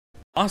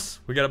Boss?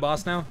 We got a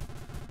boss now?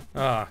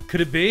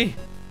 Could it be?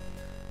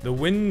 The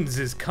winds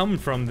is come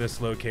from this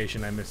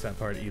location. I missed that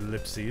part.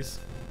 Ellipses.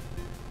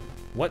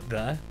 What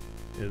the?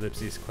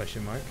 Ellipses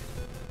question mark.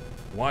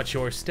 Watch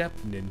your step,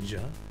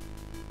 ninja.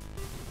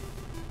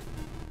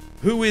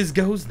 Who is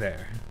goes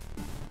there?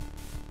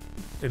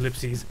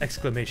 Ellipses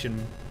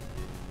exclamation.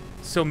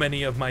 So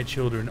many of my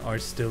children are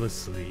still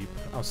asleep.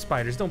 Oh,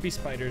 spiders. Don't be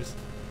spiders.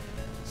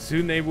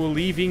 Soon they will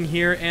leaving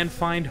here and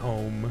find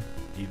home.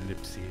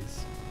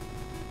 Ellipses.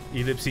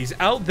 Ellipses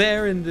out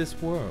there in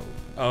this world.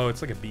 Oh,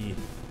 it's like a bee.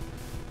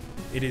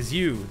 It is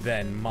you,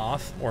 then,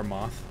 moth, or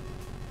moth,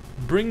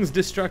 brings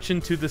destruction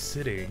to the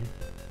city.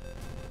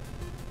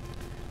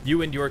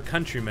 You and your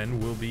countrymen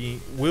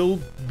will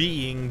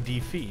being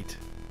defeat.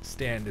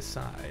 Stand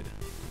aside.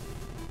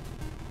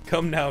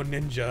 Come now,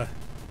 ninja.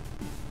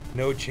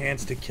 No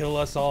chance to kill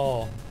us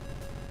all.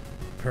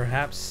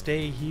 Perhaps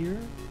stay here?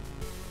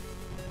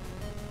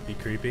 Be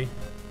creepy.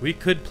 We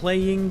could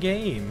play in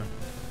game.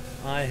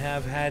 I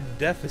have had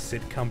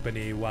deficit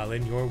company while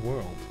in your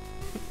world.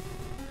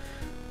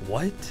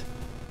 What?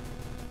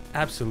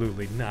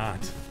 Absolutely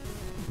not.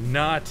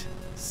 Not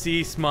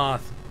sea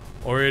moth.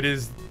 Or it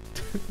is...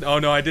 Oh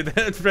no, I did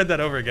that. Read that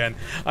over again.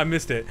 I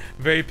missed it.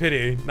 Very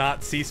pity.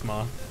 Not sea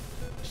moth.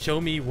 Show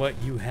me what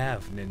you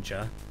have,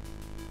 ninja.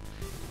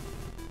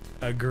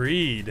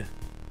 Agreed.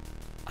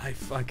 I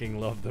fucking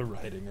love the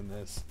writing in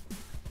this.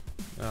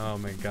 Oh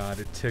my god,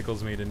 it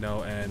tickles me to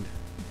no end.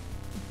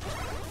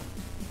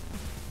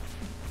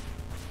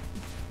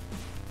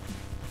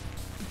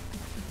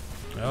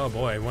 Oh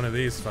boy, one of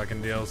these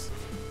fucking deals.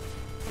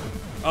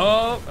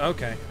 Oh,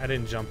 okay. I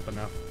didn't jump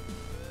enough.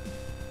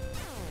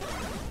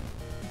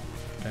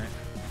 Okay.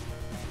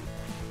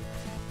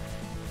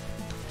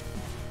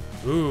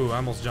 Ooh, I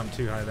almost jumped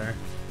too high there.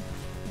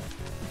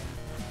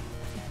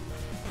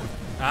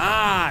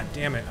 Ah,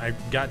 damn it. I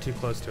got too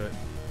close to it.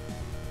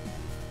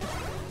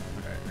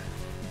 Okay.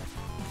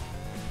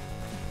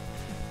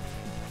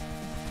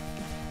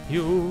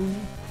 You.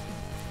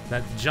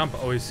 That jump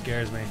always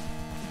scares me.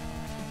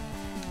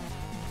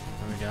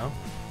 There we go.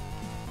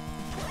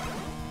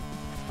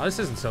 Oh, this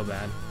isn't so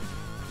bad.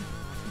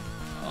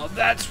 Oh,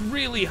 that's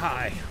really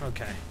high.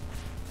 Okay.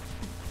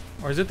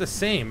 Or is it the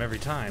same every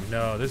time?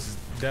 No, this is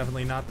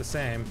definitely not the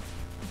same.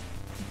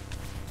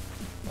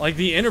 Like,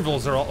 the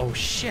intervals are all... Oh,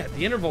 shit.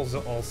 The intervals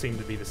all seem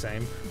to be the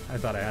same. I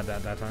thought I had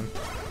that time.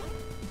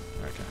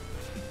 Okay.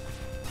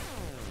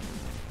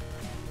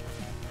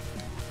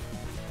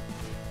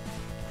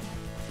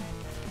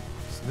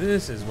 So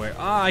this is where...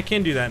 Ah, I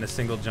can do that in a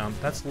single jump.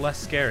 That's less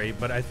scary,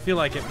 but I feel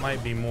like it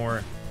might be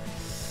more...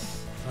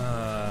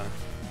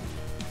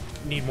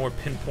 need more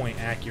pinpoint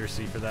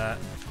accuracy for that.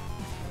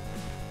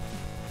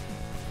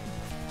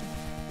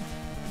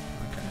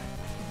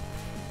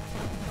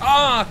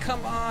 Ah, oh,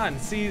 come on!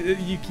 See,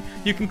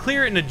 you can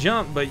clear it in a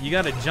jump, but you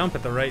gotta jump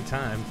at the right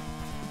time.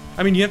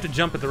 I mean, you have to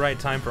jump at the right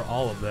time for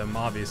all of them,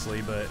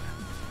 obviously, but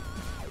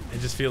it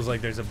just feels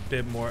like there's a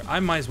bit more. I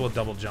might as well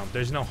double jump.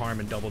 There's no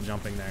harm in double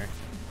jumping there.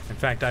 In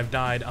fact, I've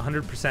died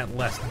 100%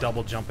 less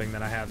double jumping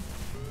than I have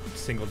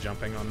single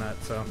jumping on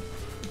that, so.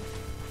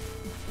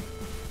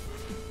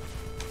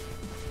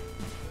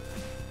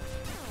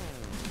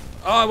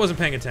 Oh, I wasn't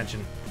paying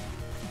attention.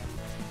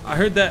 I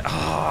heard that.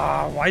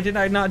 Ah, oh, why did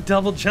I not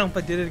double jump?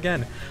 I did it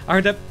again. I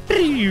heard that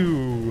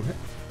pew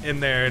in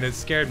there, and it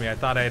scared me. I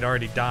thought I had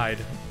already died,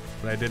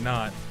 but I did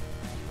not.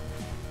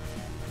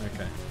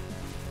 Okay.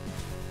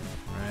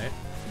 All right.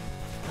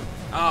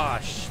 Ah,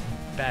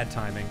 bad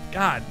timing.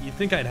 God, you'd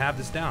think I'd have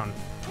this down.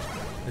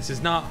 This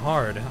is not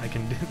hard. I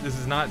can. This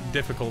is not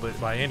difficult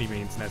by any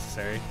means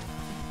necessary.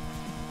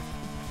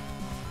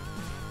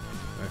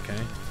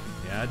 Okay.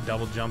 Yeah,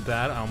 double jump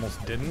that. I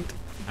almost didn't.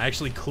 I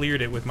actually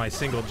cleared it with my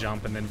single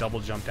jump and then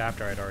double jumped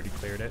after I'd already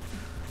cleared it,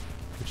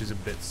 which is a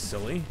bit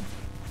silly.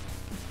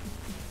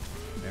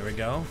 There we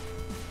go.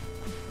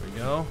 There we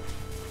go.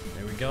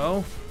 There we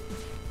go.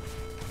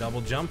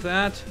 Double jump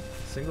that.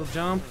 Single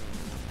jump.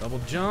 Double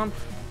jump.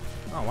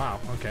 Oh,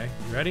 wow. Okay.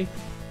 You ready?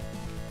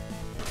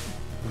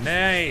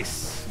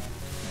 Nice.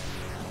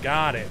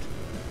 Got it.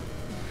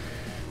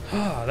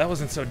 Oh, that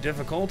wasn't so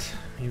difficult,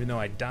 even though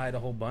I died a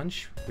whole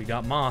bunch. We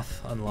got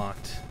Moth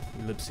unlocked.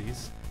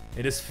 Ellipses.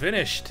 It is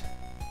finished.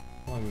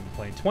 How long have we been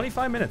playing?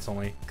 25 minutes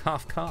only.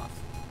 Cough, cough.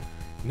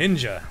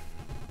 Ninja.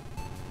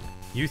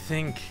 You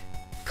think,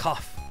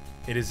 cough,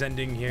 it is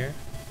ending here?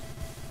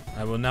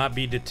 I will not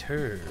be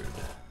deterred.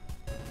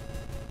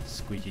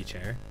 Squeaky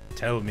chair.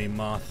 Tell me,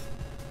 Moth,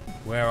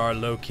 where are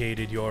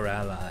located your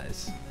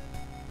allies?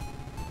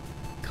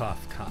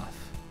 Cough,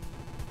 cough.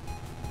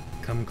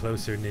 Come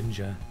closer,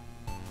 ninja.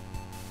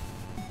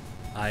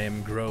 I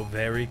am grow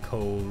very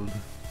cold.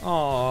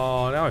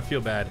 Oh, now I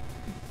feel bad.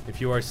 If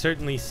you are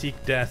certainly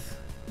seek death,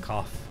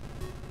 cough.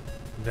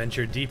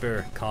 Venture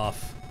deeper,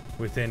 cough.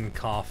 Within,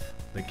 cough,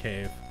 the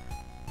cave.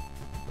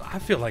 I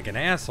feel like an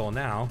asshole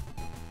now.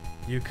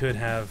 You could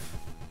have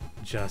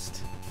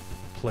just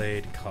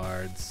played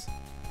cards.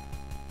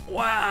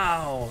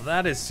 Wow,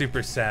 that is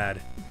super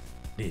sad.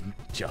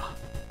 Ninja.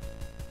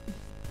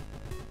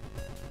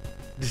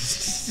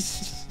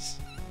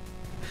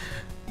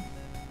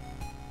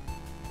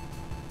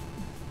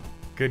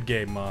 Good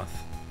game,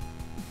 Moth.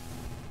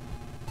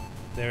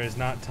 There is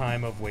not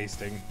time of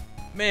wasting.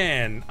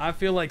 Man, I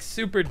feel like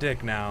super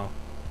dick now.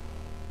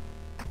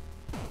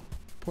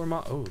 Poor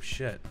Moth. Oh,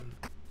 shit.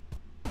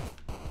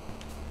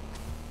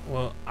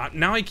 Well,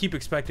 now I keep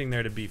expecting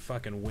there to be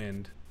fucking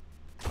wind.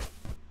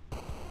 But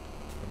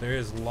there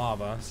is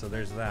lava, so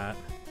there's that.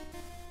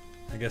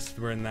 I guess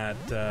we're in that,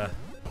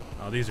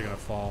 oh, these are gonna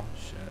fall.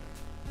 Shit.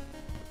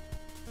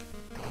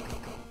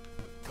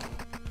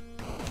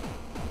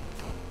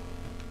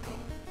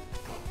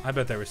 I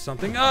bet there was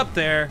something up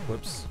there.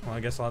 Whoops. Well, I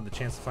guess I'll have the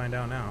chance to find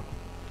out now.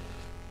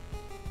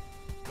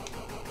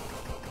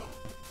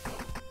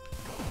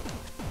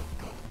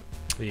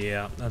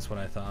 Yeah, that's what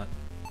I thought.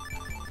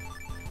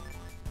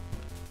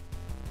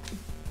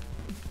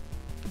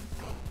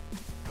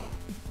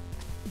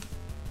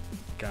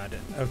 Got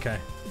it. Okay.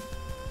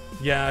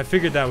 Yeah, I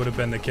figured that would have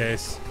been the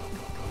case.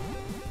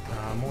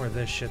 More of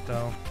this shit,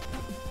 though.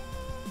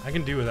 I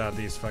can do without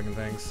these fucking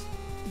things.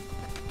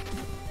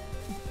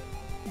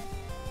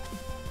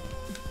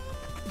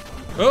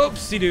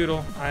 Oopsie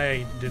doodle.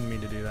 I didn't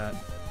mean to do that.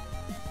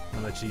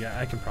 I'll let you.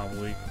 I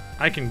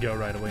can go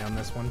right away on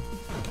this one.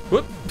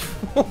 Whoop!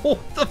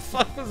 What the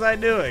fuck was I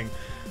doing?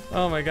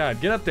 Oh my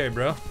god, get up there,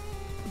 bro.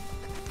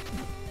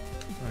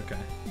 Okay.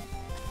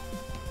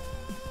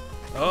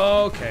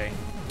 Okay.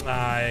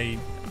 A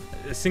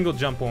single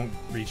jump won't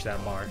reach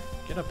that bar.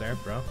 Get up there,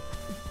 bro.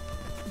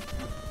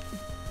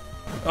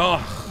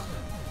 Oh!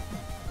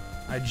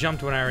 I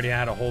jumped when I already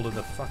had a hold of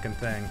the fucking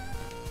thing.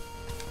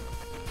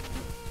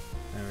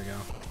 There we go.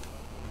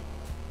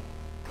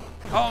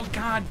 Oh,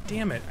 god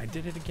damn it. I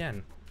did it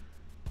again.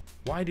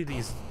 Why do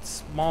these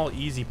small,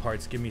 easy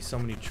parts give me so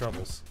many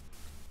troubles?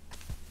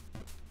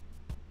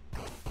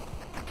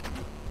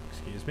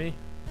 Excuse me?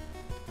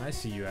 I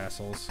see you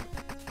assholes.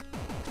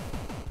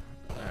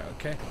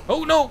 Okay.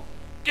 Oh, no!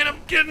 Get him!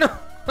 Get him!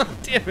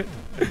 Damn it.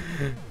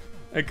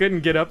 I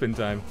couldn't get up in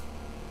time.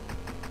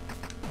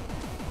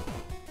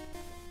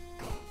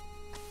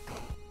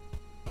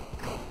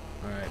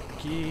 Alright,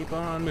 keep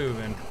on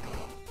moving.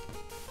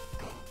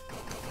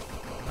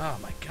 Oh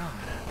my god.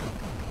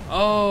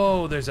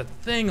 Oh, there's a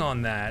thing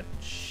on that.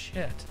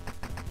 Shit.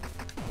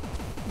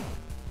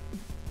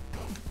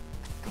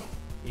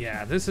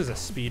 Yeah, this is a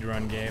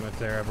speedrun game if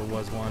there ever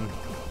was one.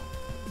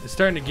 It's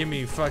starting to give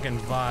me fucking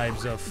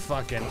vibes of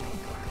fucking...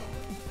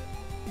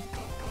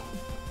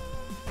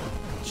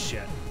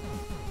 Shit.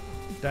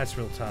 That's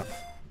real tough.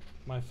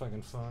 My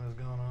fucking phone is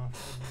going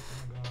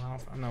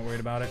off. I'm not worried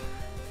about it.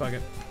 Fuck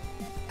it.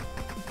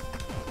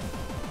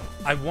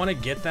 I want to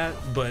get that,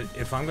 but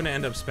if I'm going to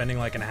end up spending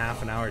like a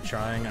half an hour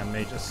trying, I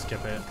may just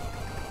skip it.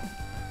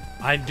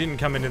 I didn't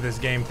come into this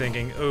game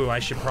thinking, ooh, I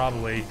should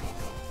probably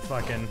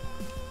fucking...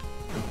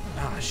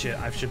 Ah, shit,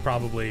 I should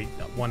probably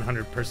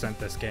 100%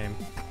 this game.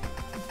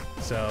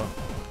 So...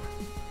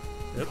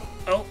 Yep.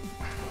 Oh!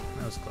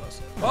 That was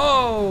close.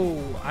 Oh!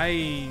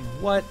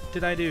 What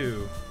did I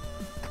do?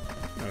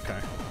 Okay.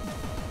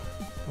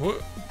 Whoa.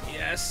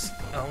 Yes.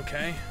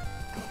 Okay.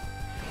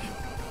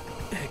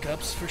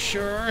 Hiccups for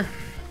sure.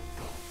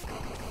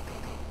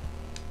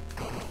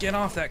 Get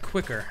off that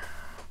quicker.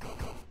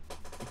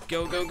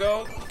 Go, go,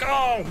 go.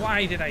 Go!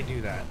 Why did I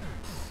do that?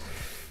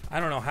 I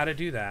don't know how to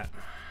do that.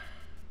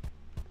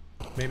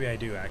 Maybe I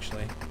do,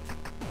 actually.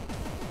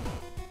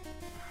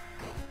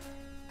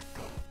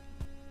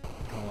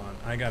 Hold on.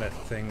 I got a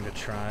thing to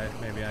try.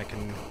 Maybe I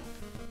can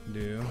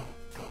do.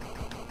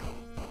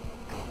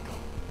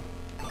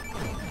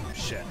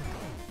 Shit.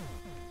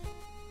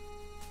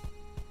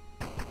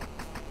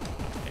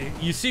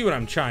 You see what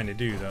I'm trying to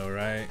do, though,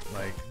 right?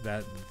 Like,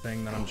 that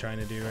thing that I'm trying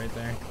to do right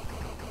there.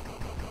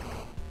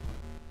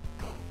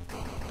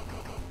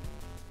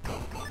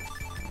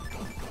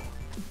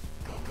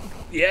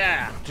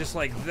 Yeah, just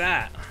like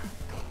that.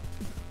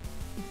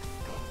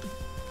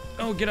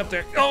 Oh, get up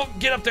there. Oh,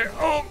 get up there.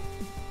 Oh,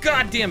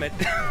 god damn it.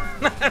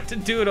 I have to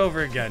do it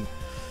over again.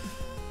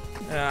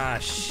 Ah,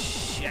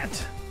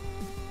 shit.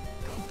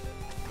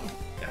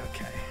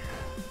 Okay.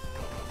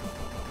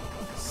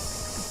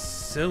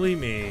 Silly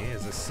me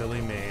is a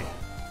silly me.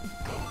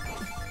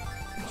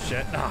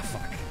 Shit. Ah,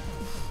 fuck.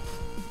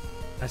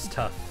 That's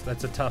tough.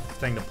 That's a tough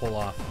thing to pull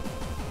off.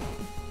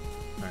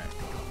 Alright.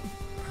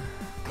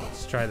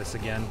 Let's try this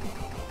again.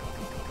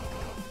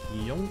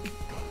 Yonk.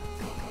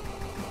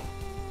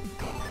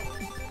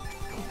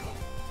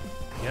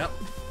 Yep.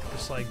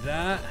 Just like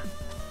that.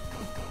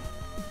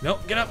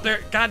 Nope. Get up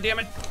there. God damn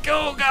it.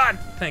 Go, God.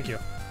 Thank you.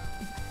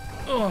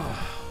 Oh,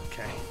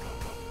 okay.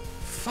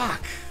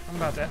 Fuck. I'm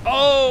about to...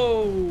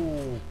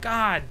 Oh!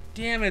 God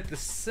damn it. The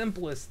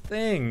simplest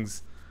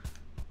things.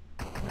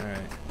 Alright.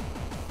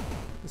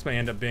 This may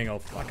end up being a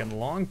fucking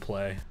long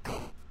play.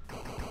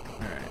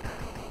 Alright.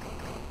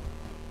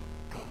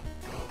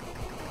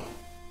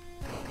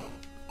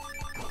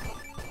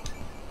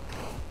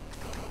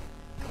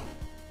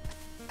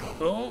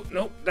 Oh,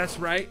 nope, that's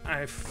right.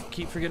 I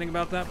keep forgetting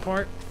about that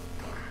part.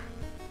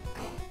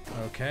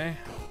 Okay.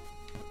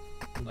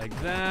 Like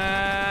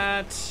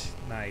that.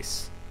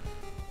 Nice.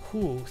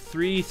 Whew,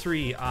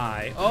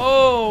 3-3-I.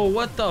 Oh,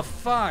 what the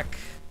fuck?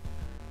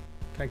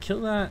 Can I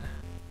kill that?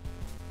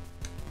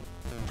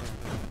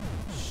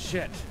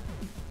 Shit.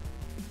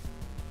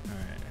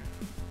 Alright.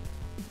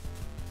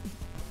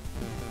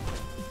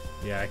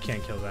 Yeah, I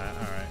can't kill that.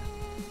 Alright.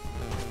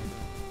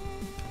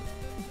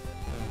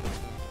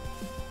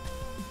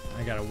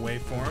 I gotta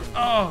wait for him.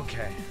 Oh,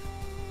 okay.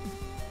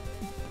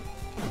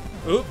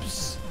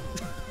 Oops.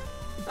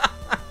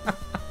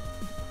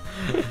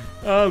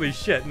 Holy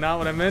shit, not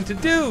what I meant to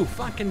do.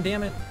 Fucking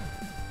damn it.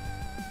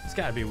 There's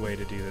gotta be a way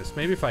to do this.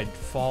 Maybe if I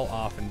fall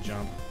off and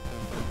jump.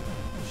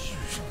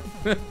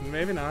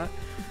 Maybe not.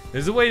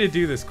 There's a way to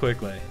do this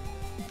quickly.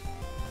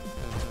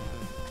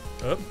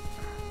 Oh.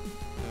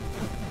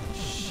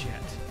 Shit.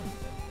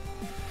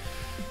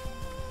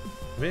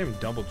 Maybe even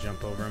double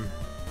jump over him.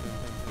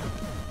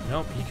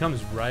 Nope, he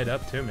comes right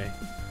up to me.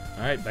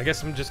 Alright, I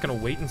guess I'm just gonna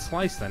wait and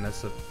slice then.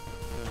 That's the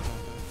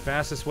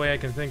fastest way I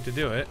can think to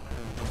do it.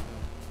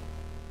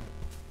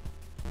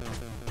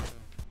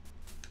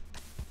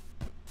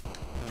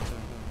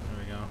 There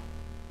we go.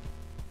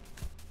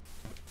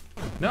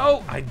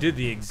 No! I did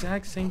the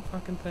exact same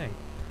fucking thing.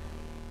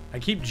 I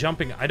keep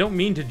jumping. I don't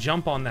mean to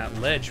jump on that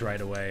ledge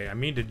right away. I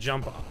mean to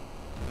jump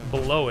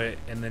below it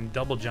and then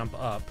double jump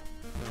up.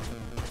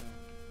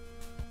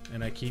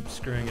 And I keep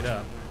screwing it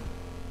up.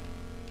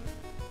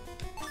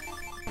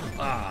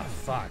 Ah,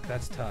 fuck.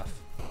 That's tough.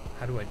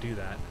 How do I do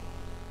that?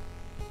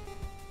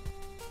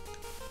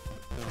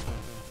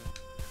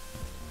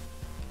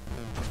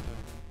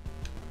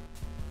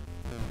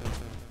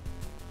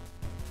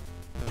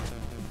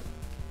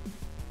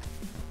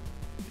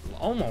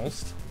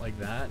 Almost like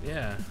that,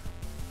 yeah.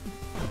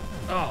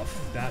 Oh,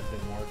 that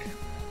didn't work.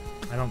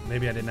 I don't.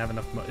 Maybe I didn't have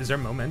enough. Is there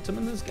momentum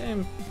in this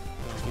game?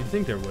 You'd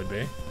think there would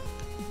be. Alright.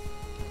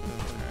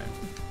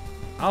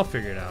 I'll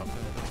figure it out.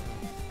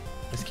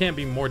 This can't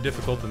be more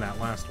difficult than that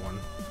last one.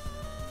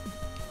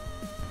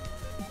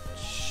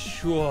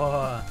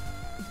 Sure.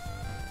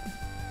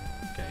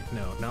 Okay,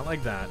 no, not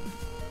like that.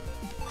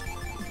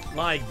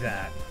 Like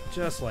that.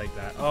 Just like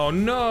that. Oh,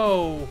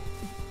 no!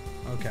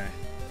 Okay.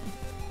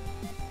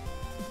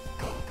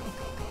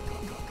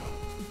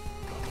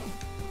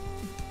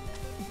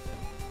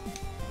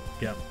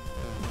 Yep.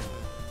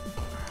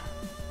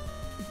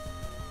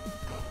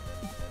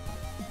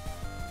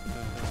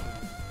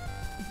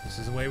 This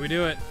is the way we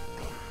do it.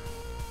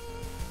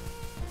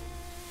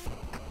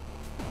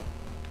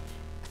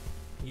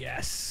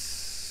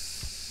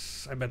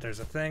 Yes. I bet there's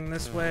a thing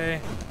this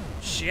way.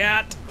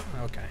 Shit.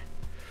 Okay.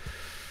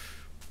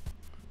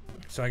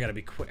 So I gotta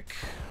be quick.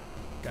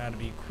 Gotta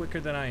be quicker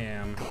than I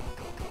am.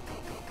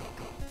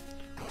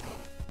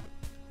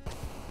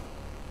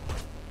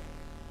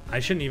 I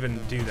shouldn't even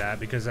do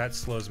that because that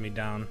slows me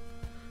down.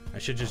 I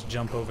should just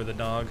jump over the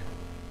dog.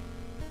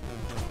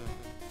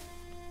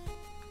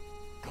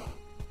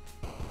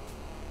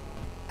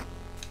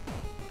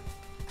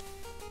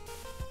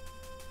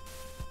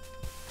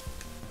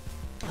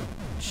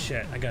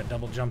 Shit, I got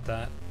double jump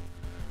that.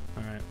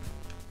 Alright.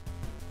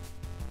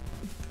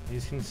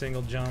 These can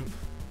single jump.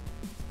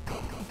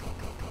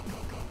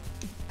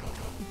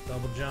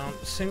 Double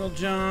jump, single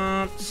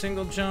jump,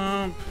 single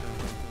jump.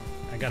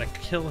 I gotta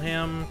kill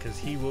him because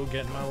he will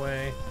get in my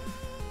way.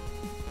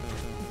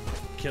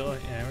 Kill.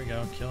 There we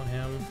go. Kill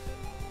him.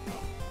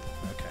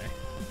 Okay.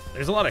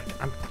 There's a lot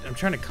of. I'm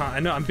trying to.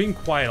 I know I'm being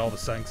quiet all of a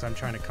sudden because I'm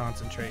trying to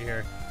concentrate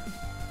here.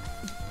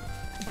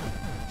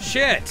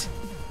 Shit!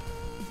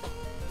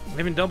 I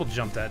even double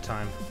jumped that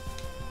time.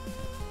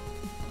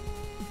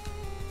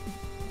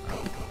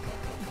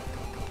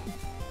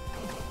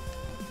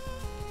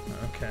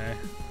 Okay.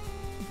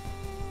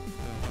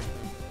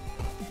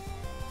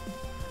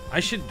 I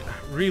should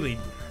really...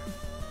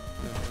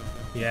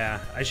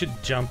 Yeah, I should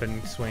jump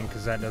and swing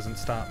because that doesn't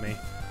stop me.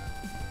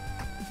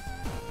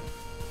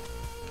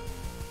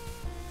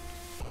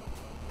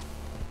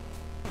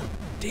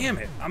 Damn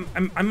it!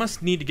 I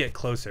must need to get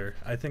closer.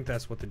 I think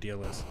that's what the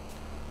deal is.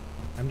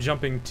 I'm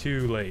jumping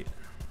too late.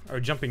 Or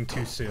jumping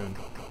too soon.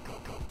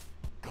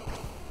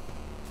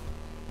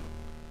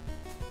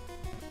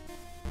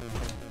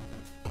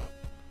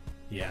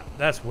 Yeah,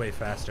 that's way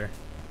faster.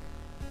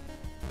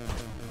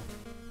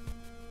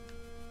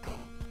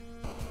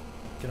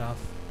 Get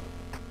off.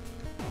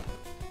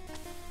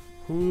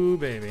 Ooh,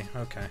 baby.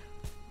 Okay.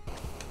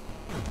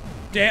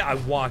 Damn, I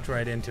walked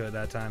right into it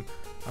that time.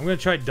 I'm gonna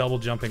try double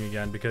jumping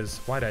again because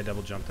why did I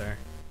double jump there?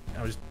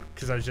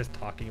 Because I was just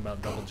talking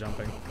about double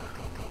jumping.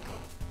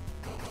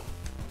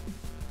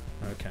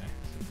 Okay.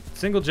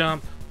 Single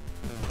jump.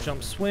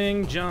 Jump,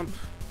 swing, jump.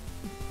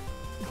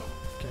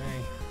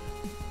 Okay.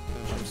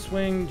 Jump,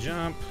 swing,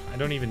 jump. I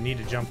don't even need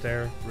to jump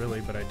there,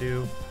 really, but I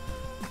do.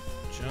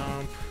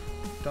 Jump.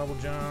 Double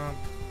jump.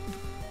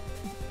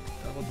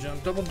 Double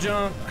jump, double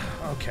jump.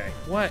 Okay.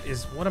 What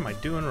am I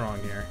doing wrong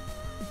here?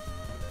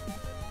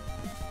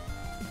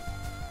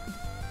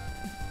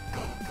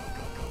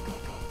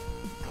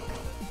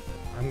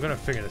 I'm gonna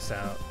figure this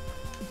out.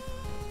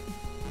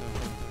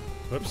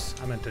 Whoops,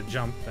 I meant to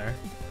jump there.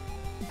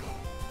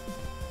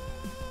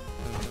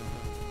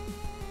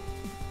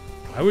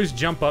 I always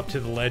jump up to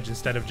the ledge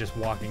instead of just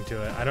walking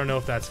to it. I don't know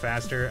if that's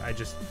faster.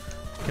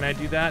 Can I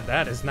do that?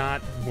 That is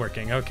not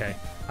working. Okay.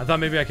 I thought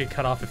maybe I could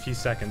cut off a few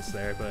seconds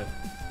there, but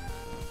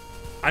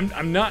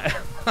I'm not.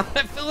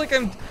 I feel like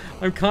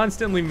I'm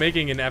constantly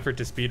making an effort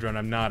to speedrun.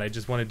 I'm not. I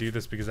just want to do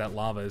this because that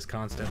lava is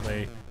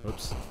constantly,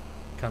 oops,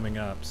 coming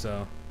up.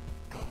 So.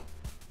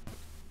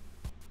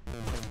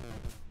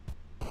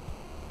 All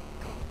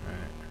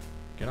right.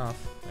 Get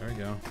off. There we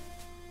go.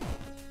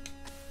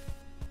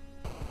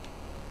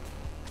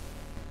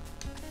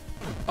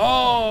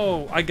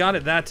 Oh, I got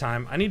it that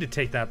time. I need to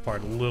take that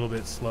part a little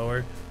bit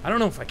slower. I don't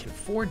know if I can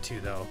afford to,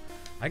 though.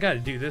 I got to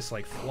do this,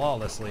 like,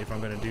 flawlessly if I'm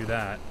going to do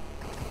that.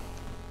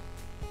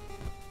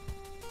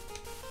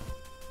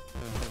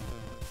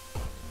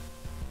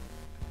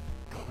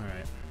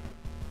 Alright.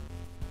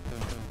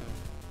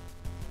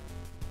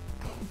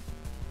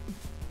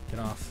 Get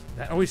off.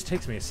 That always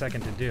takes me a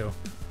second to do.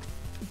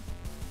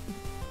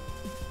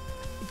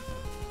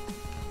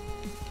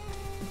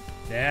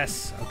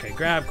 Yes. Okay,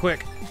 grab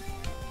quick.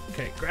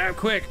 Okay, grab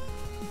quick.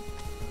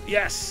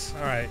 Yes.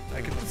 All right.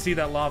 I can see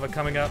that lava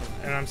coming up,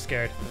 and I'm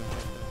scared.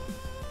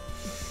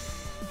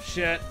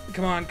 Shit.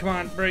 Come on, come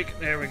on. Break.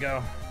 There we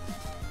go.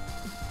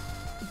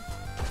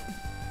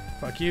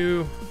 Fuck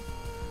you.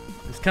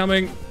 It's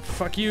coming.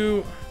 Fuck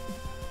you.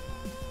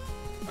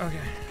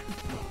 Okay.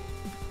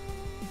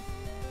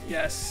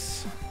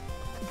 Yes.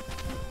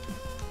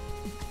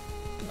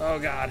 Oh,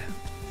 God.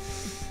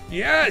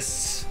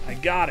 Yes! I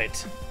got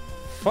it.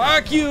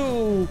 Fuck you!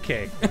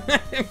 Okay.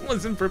 I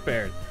wasn't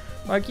prepared.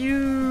 Fuck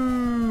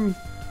you!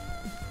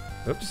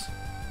 Oops.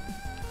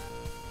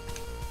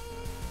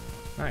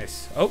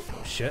 Nice. Oh,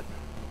 shit.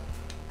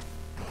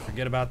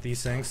 Forget about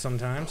these things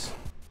sometimes.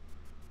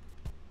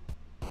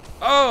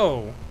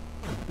 Oh!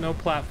 No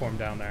platform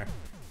down there.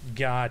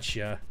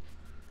 Gotcha.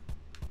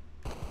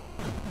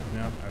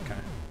 No? Okay.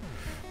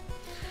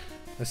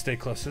 Let's stay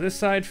close to this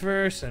side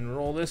first and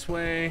roll this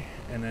way.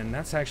 And then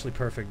that's actually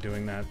perfect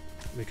doing that,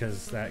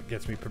 because that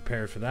gets me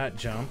prepared for that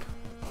jump.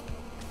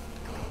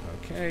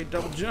 Okay,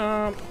 double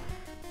jump.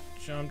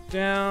 Jump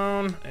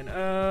down and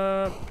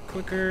up.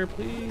 Quicker,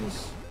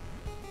 please.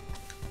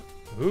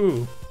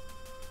 Ooh.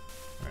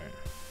 Alright.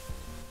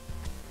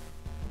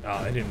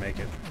 Oh, I didn't make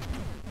it.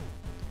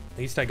 At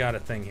least I got a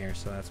thing here,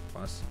 so that's a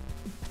plus.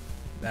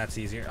 That's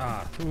easier.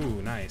 Ah,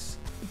 ooh, nice.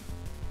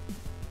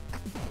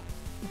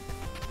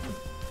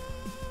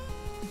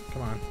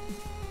 Come on.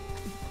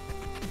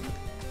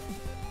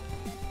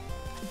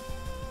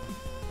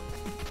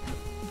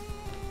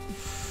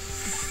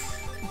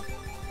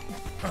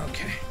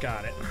 Okay,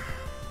 got it.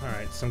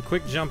 Alright, some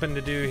quick jumping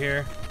to do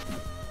here.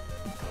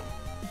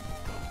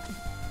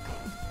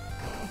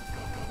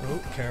 Oh,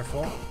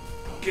 careful.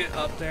 Get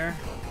up there.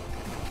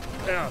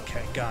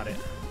 Okay, got it.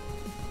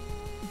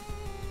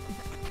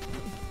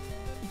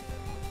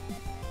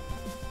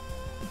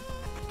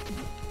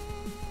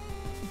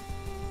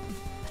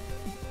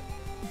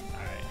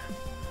 Alright.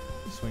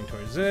 Swing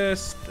towards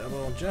this.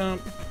 Double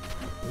jump.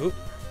 Oop.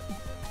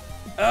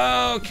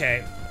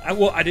 Okay.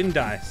 Well, I didn't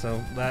die,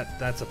 so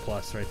that's a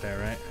plus right there,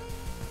 right?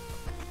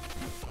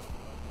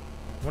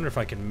 I wonder if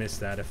I can miss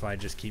that if I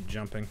just keep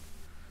jumping.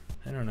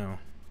 I don't know.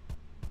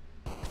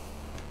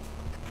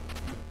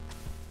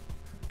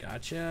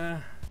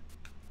 Gotcha.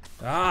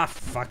 Ah,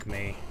 fuck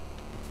me.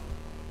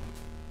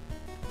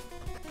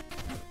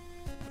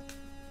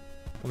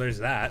 Well, there's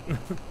that. Okay.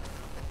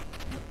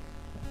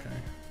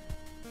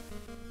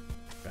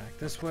 Back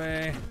this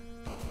way.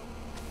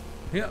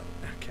 Yep.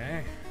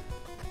 Okay.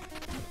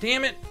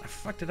 Damn it! I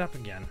fucked it up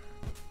again.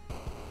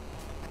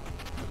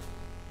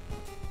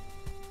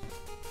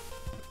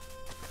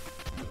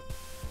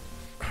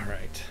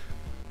 Alright.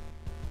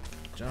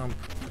 Jump.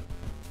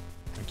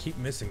 I keep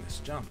missing this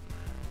jump.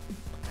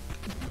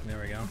 There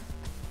we go.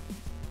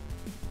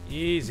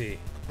 Easy.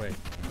 Wait.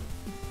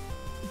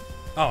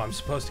 Oh, I'm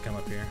supposed to come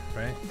up here,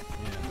 right?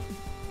 Yeah.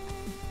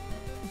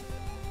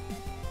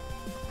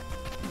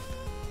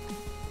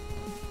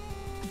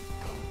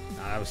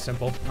 Ah, that was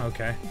simple.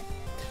 Okay.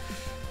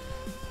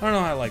 I don't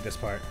know how I like this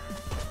part.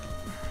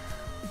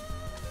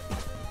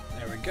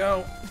 There we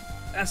go.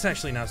 That's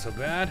actually not so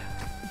bad.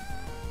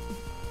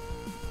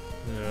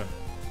 Ugh.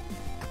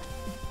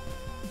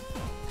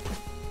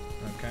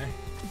 Okay.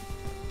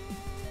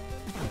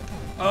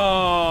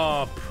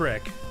 Oh,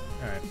 prick.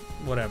 Alright,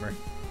 whatever.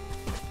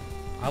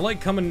 I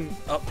like coming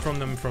up from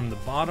them from the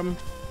bottom.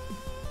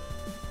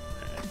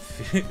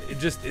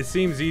 It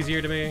seems easier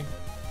to me.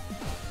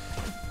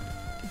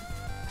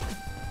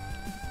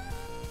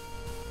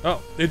 Oh,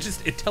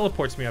 it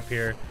teleports me up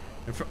here.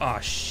 And oh,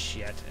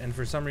 shit. And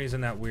for some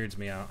reason that weirds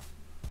me out.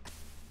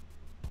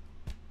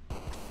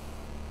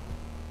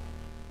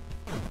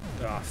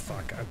 Oh,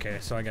 fuck. Okay,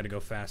 so I gotta go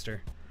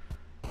faster.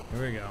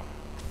 Here we go.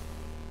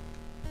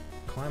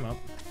 Climb up.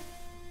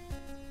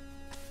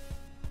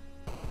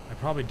 I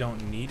probably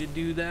don't need to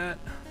do that,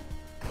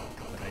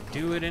 but I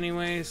do it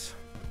anyways.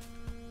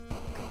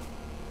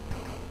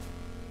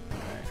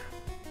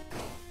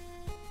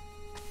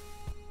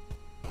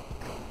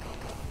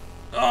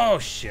 Oh,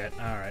 shit.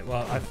 Alright,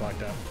 well, I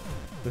fucked up.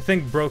 The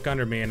thing broke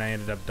under me and I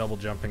ended up double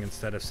jumping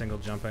instead of single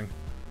jumping.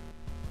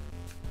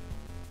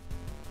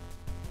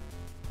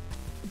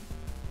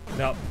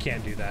 Nope,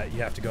 can't do that.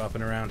 You have to go up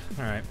and around.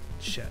 Alright,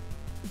 shit.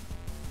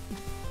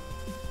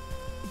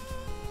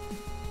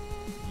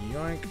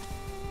 Yoink.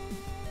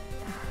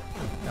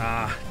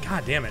 Ah,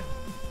 god damn it.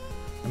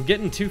 I'm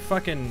getting too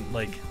fucking,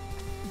 like,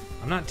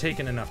 I'm not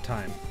taking enough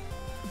time.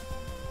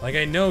 Like,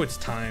 I know it's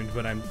timed,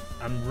 but I'm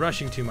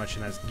rushing too much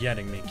and that's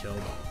getting me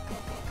killed.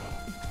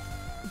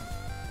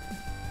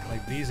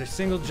 Like, these are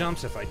single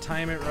jumps if I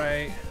time it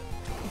right.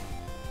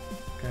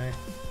 Okay.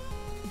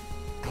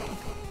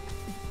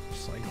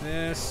 Just like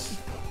this.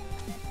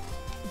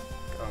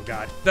 Oh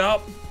god.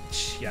 Nope.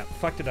 Yeah,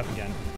 fucked it up again.